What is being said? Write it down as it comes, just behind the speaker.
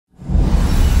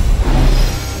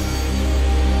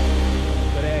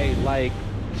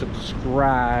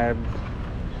subscribe,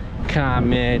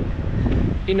 comment,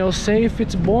 you know, say if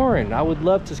it's boring. I would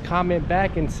love to comment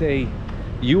back and say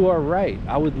you are right.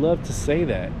 I would love to say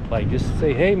that, like just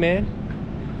say, hey man,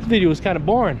 this video was kind of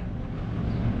boring.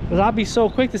 Because I'll be so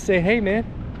quick to say, hey man,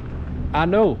 I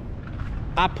know,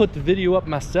 I put the video up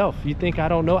myself. You think I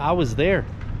don't know? I was there.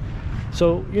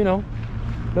 So, you know,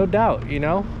 no doubt, you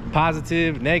know,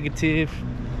 positive, negative,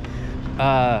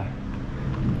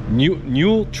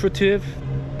 nutritive,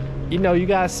 you know, you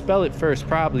guys spell it first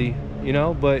probably, you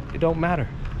know, but it don't matter.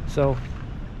 So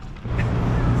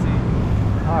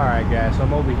all right guys, so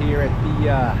I'm over here at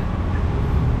the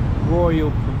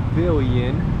Royal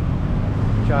Pavilion,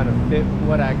 trying to fit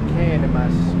what I can in my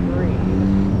screen.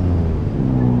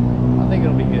 I think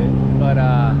it'll be good, but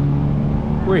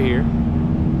we're here.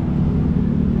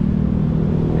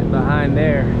 And behind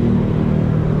there,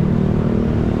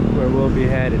 where we'll be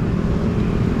headed.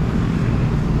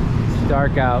 It's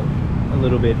dark out a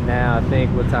little bit now. I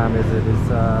think, what time is it? It's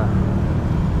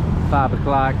 5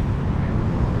 o'clock.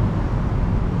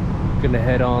 Gonna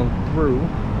head on through.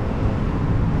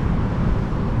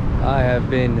 I have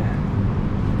been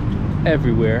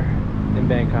everywhere in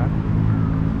Bangkok,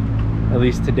 at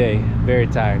least today. Very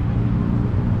tired,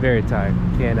 very tired.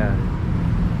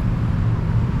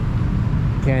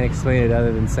 Can't explain it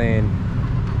other than saying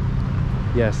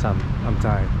yes, I'm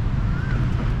tired.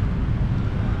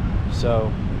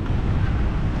 So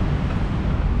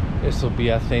this will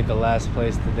be, I think, the last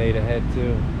place today to head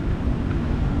to.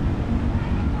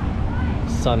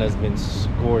 The sun has been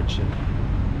scorching.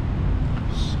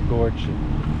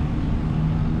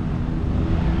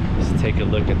 Let's take a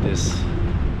look at this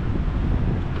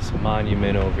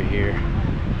monument over here.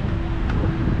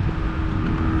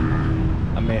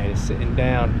 A man is sitting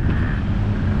down.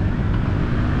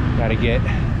 Gotta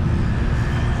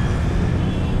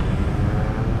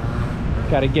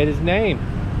get his name.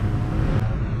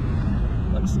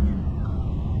 Let's see.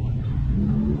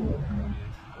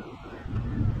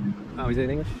 Oh, is it in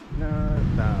English? No,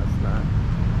 it's not.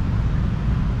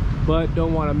 But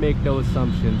don't want to make no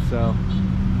assumptions. So,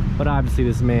 but obviously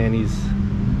this man,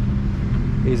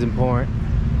 he's important.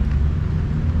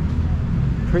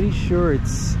 Pretty sure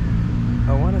it's,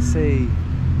 I want to say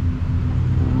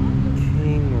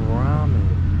King Ramen.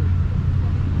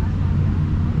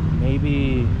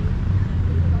 Maybe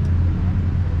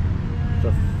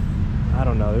I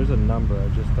don't know, there's a number, I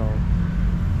just don't.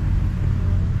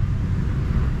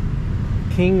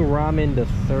 King Ramen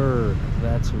III,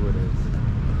 that's who it is.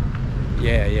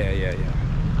 Yeah.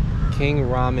 King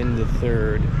Ramen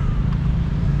III.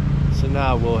 So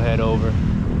now we'll head over.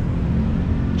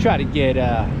 Try to get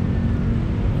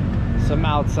some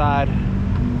outside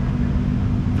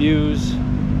views.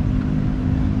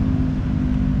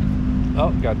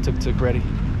 Oh, got tuk-tuk ready.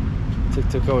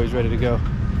 Tuk-tuk always ready to go.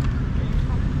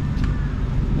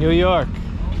 New York.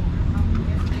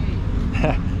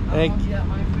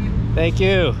 Thank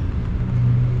you.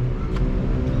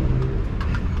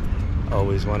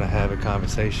 Always want to have a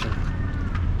conversation,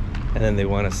 and then they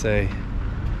want to say,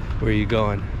 where are you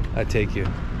going? I take you.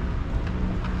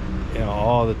 You know,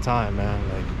 all the time, man.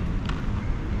 Like,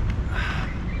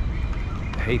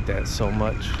 I hate that so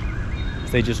much.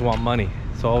 They just want money.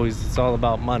 It's all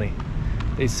about money.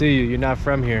 They see you, you're not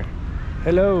from here.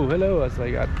 Hello. I was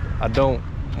like, I don't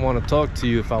want to talk to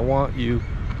you. If I want you,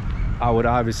 I would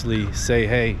obviously say,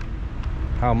 hey,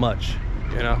 how much,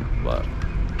 you know? But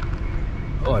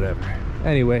whatever.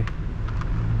 Anyway,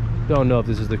 don't know if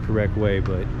this is the correct way,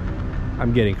 but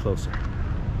I'm getting closer.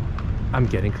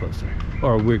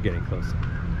 Or we're getting closer.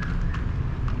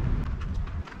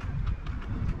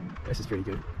 This is pretty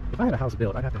good. If I had a house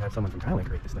built, I'd have to have someone from Thailand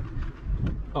create this thing.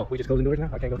 Oh, we just closing doors now?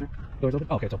 I can't go through? Doors open?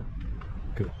 Oh, okay, it's open.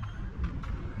 Cool.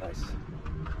 Nice.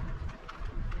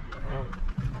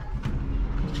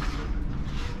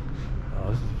 Oh,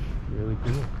 this is really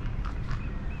cool.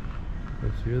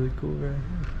 It's really cool right here.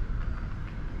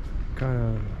 Kind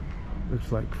of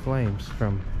looks like flames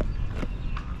from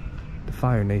the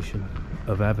Fire Nation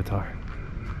of Avatar.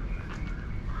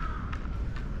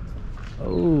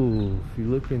 Oh, if you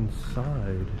look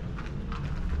inside,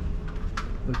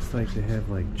 looks like they have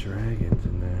like dragons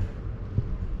in there.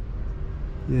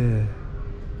 Yeah.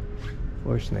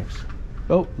 Or snakes.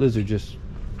 Oh, lizard just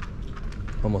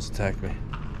almost attacked me.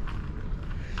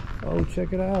 Oh,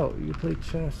 check it out. You can play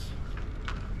chess.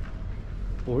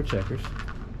 Or checkers.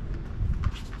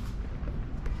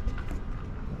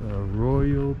 A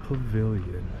Royal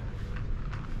Pavilion.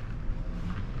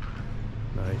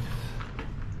 Nice.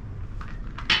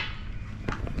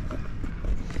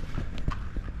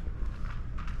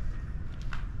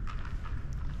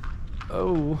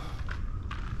 Oh.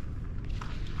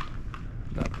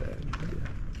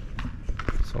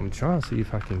 I'm trying to see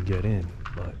if I can get in,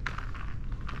 but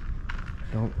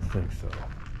don't think so.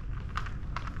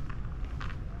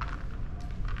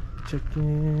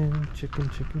 Chicken, chicken,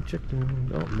 chicken, chicken.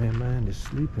 Oh man, man is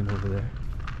sleeping over there.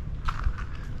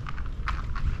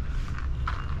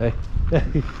 Hey.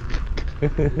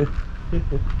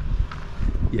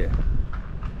 Yeah.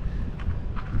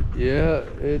 Yeah,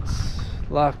 it's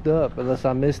locked up unless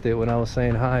I missed it when I was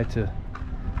saying hi to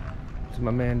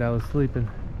my man that was sleeping.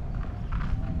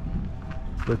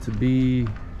 But to be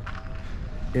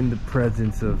in the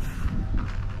presence of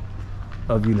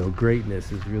you know,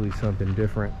 greatness is really something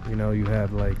different. You know, you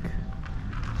have like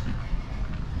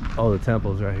all the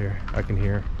temples right here. I can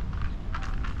hear.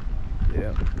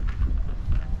 Yeah.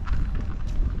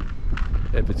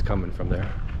 If it's coming from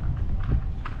there.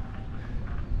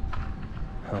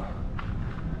 Huh.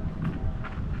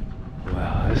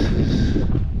 Wow, this is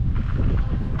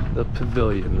the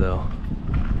pavilion though.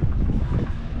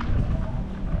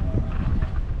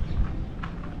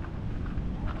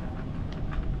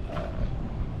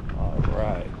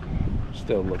 Alright.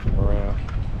 Still looking around.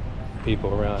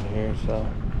 People around here, so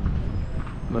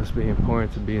must be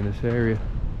important to be in this area.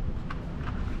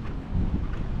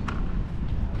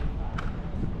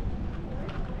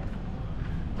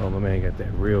 Oh, my man got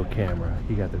that real camera.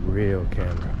 He got the real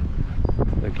camera.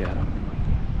 Look at him.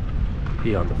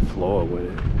 He on the floor with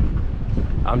it.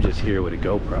 I'm just here with a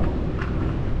GoPro.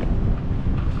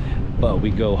 But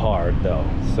we go hard though,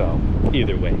 so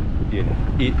either way, you know,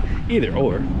 either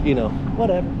or, you know,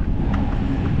 whatever.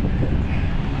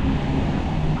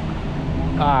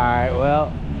 All right,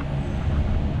 well,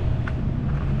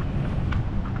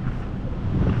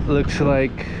 looks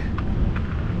like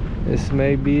this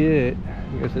may be it.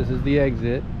 I guess this is the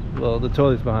exit. Well, the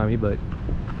toilet's behind me, but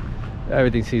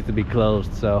everything seems to be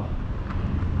closed, so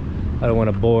I don't want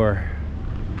to bore.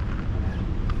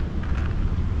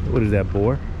 What is that,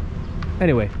 bore?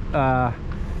 Anyway,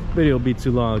 video will be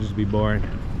too long, it'll just be boring.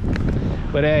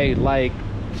 But hey, like,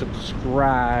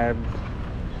 subscribe,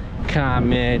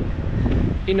 comment,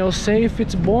 you know, say if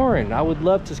it's boring. I would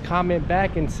love to comment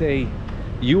back and say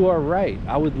you are right.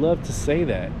 I would love to say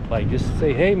that. Like, just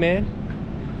say, hey man,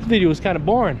 this video was kind of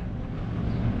boring.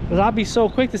 Because I'll be so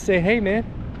quick to say, hey man,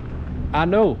 I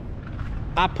know,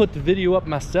 I put the video up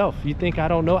myself. You think I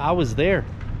don't know? I was there.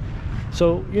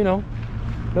 So, you know,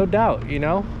 no doubt, you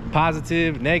know,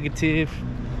 positive, negative,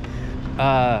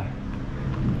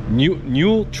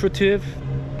 nutritive,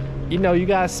 you know, you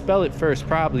guys spell it first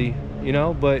probably, you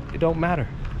know, but it don't matter.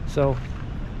 So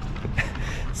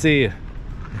see ya.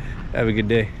 Have a good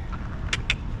day.